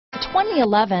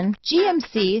2011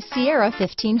 GMC Sierra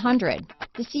 1500.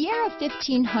 The Sierra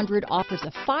 1500 offers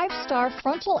a 5-star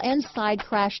frontal and side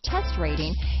crash test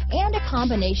rating and a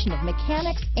combination of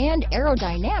mechanics and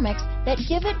aerodynamics that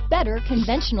give it better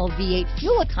conventional V8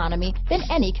 fuel economy than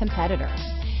any competitor.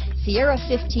 Sierra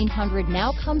 1500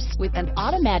 now comes with an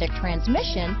automatic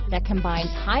transmission that combines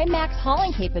high max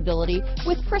hauling capability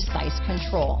with precise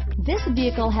control. This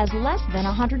vehicle has less than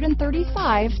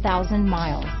 135,000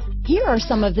 miles. Here are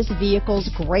some of this vehicle's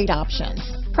great options: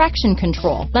 traction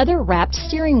control, leather-wrapped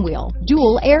steering wheel,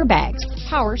 dual airbags,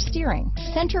 power steering,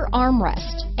 center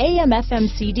armrest, AM/FM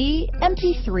CD,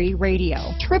 MP3 radio,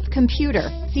 trip computer,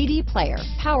 CD player,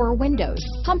 power windows,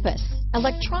 compass,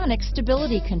 electronic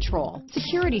stability control,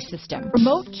 security system,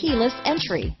 remote keyless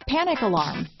entry, panic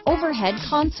alarm, overhead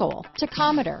console,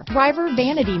 tachometer, driver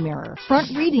vanity mirror, front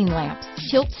reading lamps,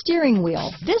 tilt steering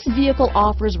wheel. This vehicle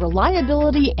offers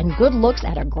reliability and good looks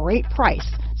at a great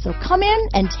price. So come in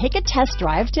and take a test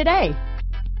drive today.